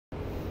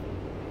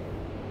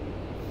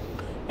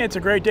It's a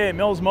great day at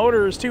Mills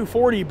Motors,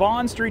 240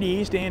 Bond Street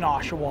East in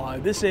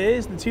Oshawa. This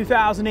is the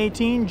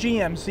 2018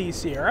 GMC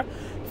Sierra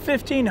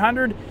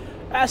 1500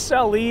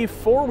 SLE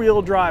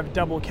four-wheel drive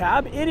double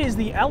cab. It is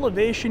the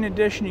Elevation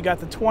Edition. You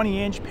got the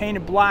 20-inch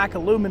painted black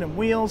aluminum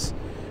wheels.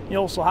 You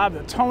also have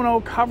the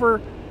tonneau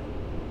cover,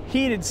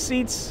 heated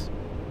seats,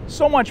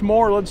 so much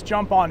more. Let's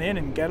jump on in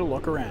and get a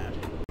look around.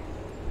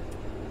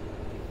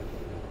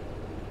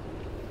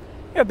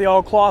 You have the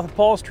all-cloth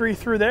upholstery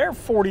through there,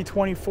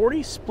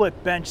 40-20-40,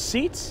 split bench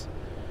seats,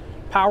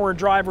 power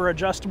driver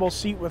adjustable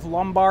seat with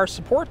lumbar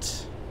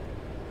support,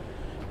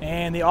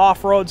 and the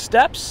off-road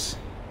steps.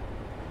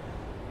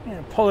 I'm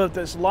going to pull out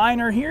this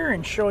liner here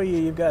and show you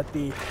you've got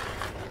the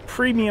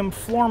premium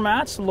floor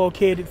mats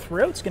located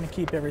throughout. It's going to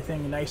keep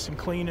everything nice and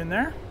clean in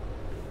there.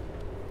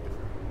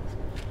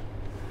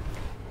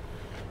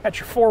 Got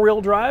your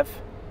four-wheel drive,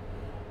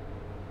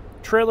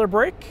 trailer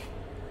brake,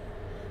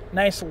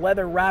 nice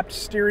leather-wrapped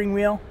steering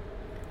wheel,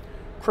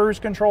 cruise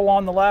control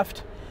on the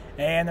left,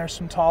 and there's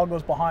some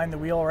toggles behind the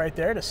wheel right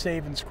there to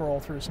save and scroll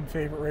through some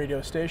favorite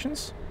radio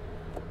stations.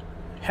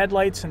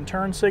 Headlights and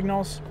turn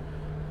signals,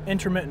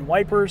 intermittent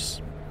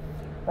wipers.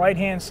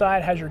 Right-hand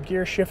side has your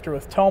gear shifter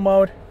with tow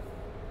mode,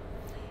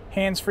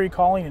 hands-free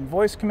calling and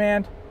voice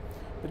command,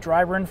 the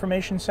driver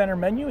information center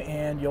menu,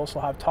 and you also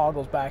have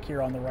toggles back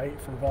here on the right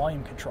for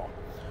volume control.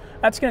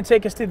 That's going to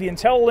take us to the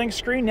IntelliLink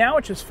screen now,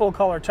 which is full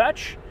color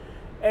touch.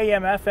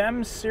 AM,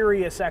 FM,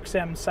 Sirius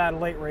XM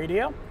satellite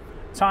radio,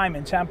 time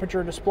and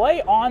temperature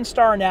display,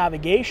 OnStar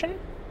navigation,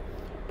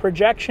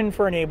 projection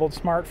for enabled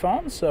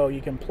smartphones, so you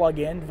can plug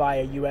in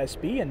via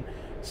USB, and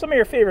some of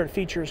your favorite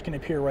features can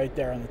appear right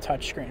there on the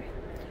touchscreen.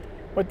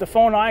 With the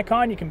phone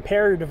icon, you can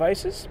pair your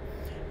devices,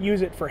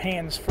 use it for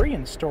hands-free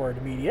and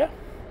stored media,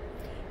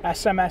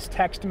 SMS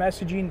text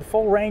messaging, the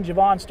full range of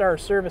OnStar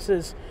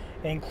services,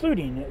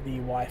 including the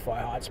Wi-Fi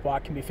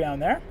hotspot, can be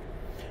found there.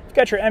 You've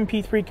got your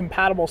MP3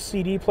 compatible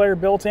CD player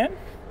built in,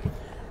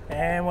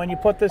 and when you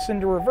put this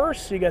into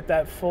reverse, you get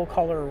that full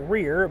color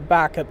rear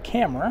backup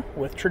camera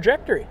with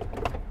trajectory.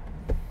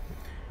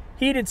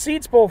 Heated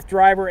seats, both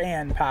driver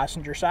and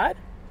passenger side.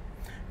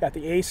 Got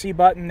the AC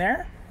button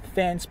there,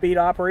 fan speed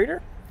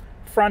operator,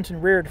 front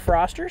and rear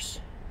defrosters.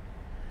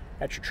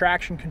 Got your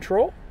traction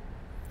control,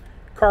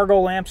 cargo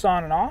lamps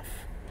on and off,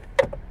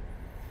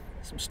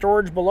 some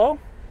storage below,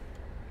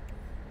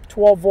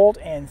 12 volt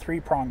and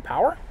 3-prong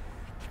power,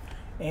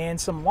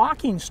 and some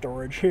locking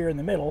storage here in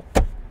the middle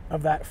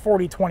of that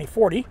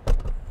 40-20-40.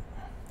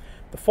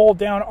 The fold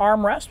down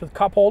armrest with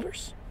cup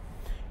holders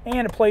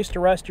and a place to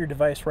rest your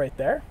device right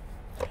there.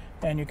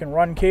 And you can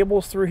run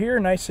cables through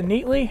here nice and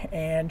neatly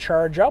and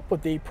charge up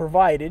with the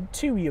provided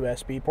 2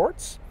 USB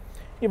ports.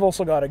 You've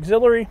also got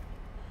auxiliary,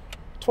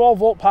 12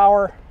 volt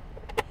power,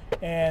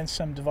 and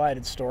some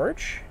divided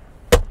storage.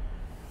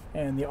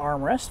 And the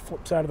armrest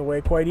flips out of the way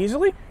quite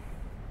easily.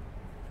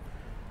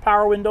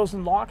 Power windows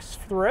and locks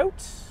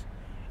throughout,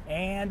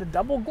 and a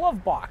double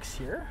glove box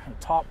here. The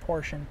top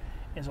portion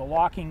is a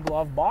locking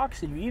glove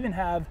box, and you even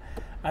have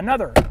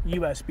another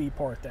USB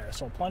port there,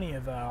 so plenty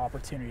of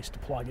opportunities to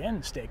plug in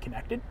and stay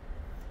connected.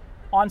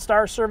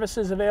 OnStar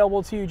services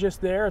available to you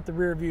just there at the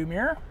rear view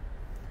mirror,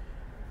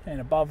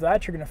 and above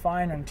that you're going to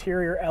find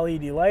interior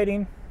LED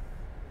lighting,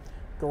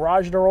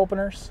 garage door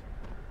openers,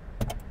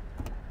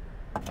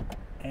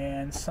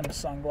 and some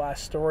sunglass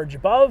storage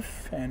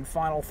above. And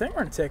final thing, we're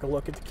going to take a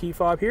look at the key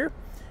fob here.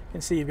 You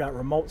can see you've got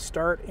remote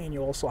start, and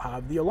you also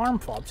have the alarm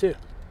fob too.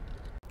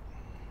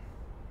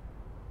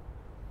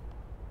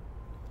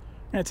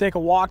 I'm going to take a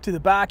walk to the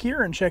back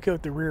here and check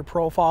out the rear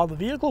profile of the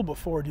vehicle.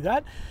 Before we do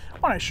that, I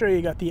want to show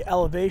you got the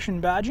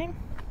Elevation badging,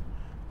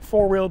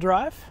 four-wheel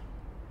drive,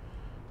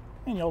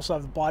 and you also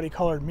have the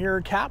body-colored mirror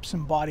caps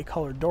and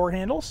body-colored door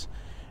handles,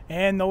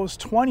 and those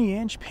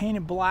 20-inch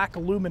painted black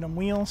aluminum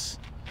wheels.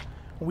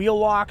 Wheel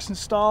locks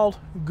installed,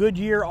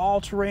 Goodyear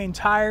all-terrain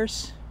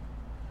tires.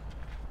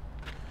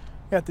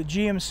 Got the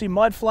GMC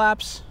mud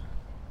flaps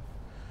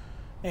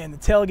and the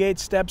tailgate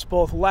steps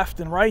both left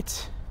and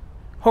right.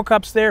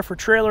 Hookups there for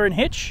trailer and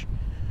hitch.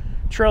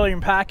 Trailer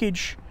and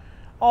package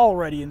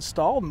already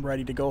installed and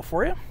ready to go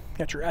for you.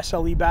 Got your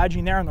SLE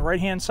badging there on the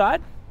right hand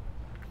side.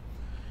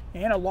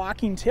 And a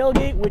locking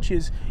tailgate, which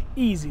is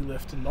easy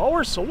lift and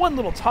lower. So one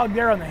little tug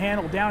there on the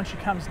handle down, she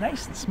comes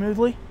nice and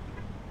smoothly.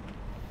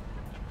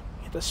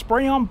 The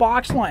spray-on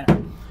box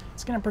liner,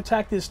 it's going to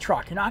protect this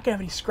truck. You're not going to have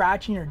any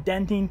scratching or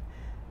denting.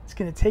 It's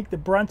going to take the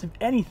brunt of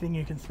anything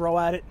you can throw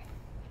at it.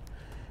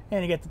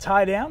 And you get the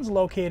tie downs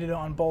located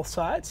on both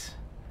sides,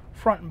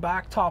 front and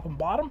back, top and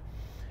bottom,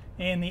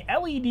 and the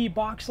LED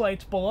box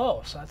lights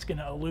below, so that's going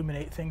to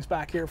illuminate things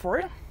back here for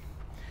you.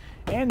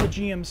 And the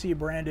GMC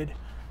branded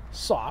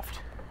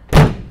soft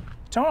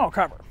tonneau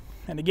cover,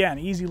 and again,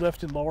 easy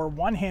lift and lower.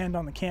 One hand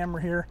on the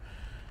camera here,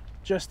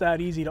 just that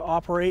easy to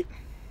operate.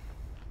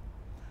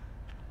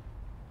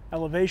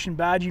 Elevation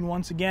badging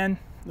once again,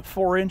 the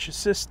 4-inch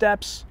assist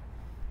steps.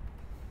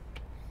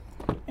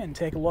 And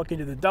take a look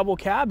into the double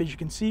cab. As you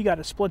can see, you got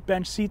a split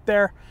bench seat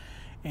there,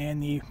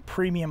 and the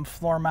premium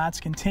floor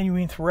mats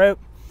continuing throughout.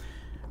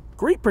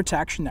 Great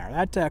protection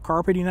there. That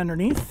carpeting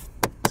underneath,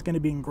 it's it's going to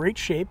be in great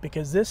shape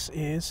because this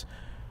is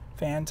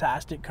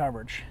fantastic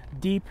coverage.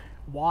 Deep,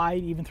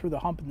 wide, even through the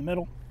hump in the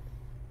middle.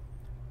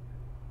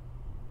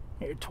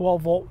 Your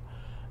 12-volt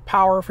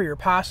power for your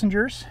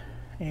passengers,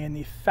 and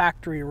the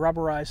factory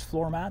rubberized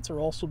floor mats are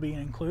also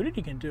being included.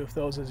 You can do with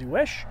those as you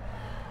wish.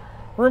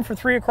 Room for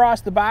 3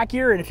 across the back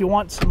here, and if you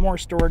want some more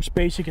storage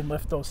space, you can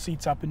lift those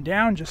seats up and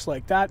down just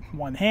like that.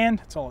 One hand,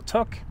 that's all it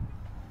took.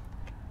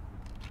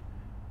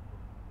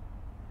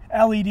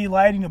 LED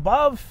lighting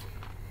above.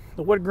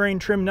 The wood grain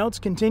trim notes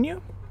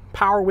continue.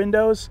 Power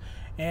windows,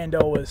 and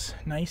always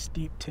nice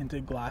deep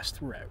tinted glass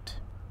throughout.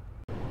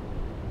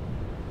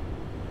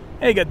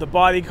 And you got the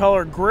body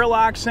color grille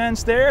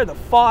accents there, the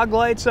fog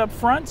lights up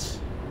front,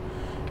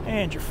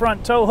 and your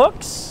front tow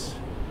hooks.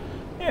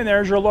 And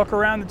there's your look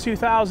around the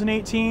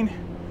 2018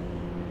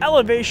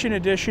 Elevation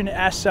Edition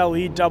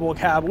SLE double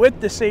cab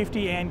with the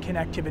safety and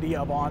connectivity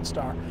of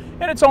OnStar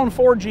and its own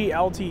 4G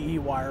LTE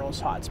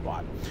wireless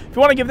hotspot. If you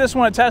want to give this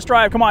one a test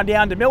drive, come on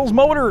down to Mills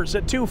Motors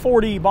at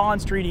 240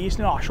 Bond Street East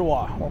in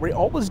Oshawa, where we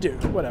always do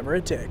whatever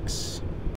it takes.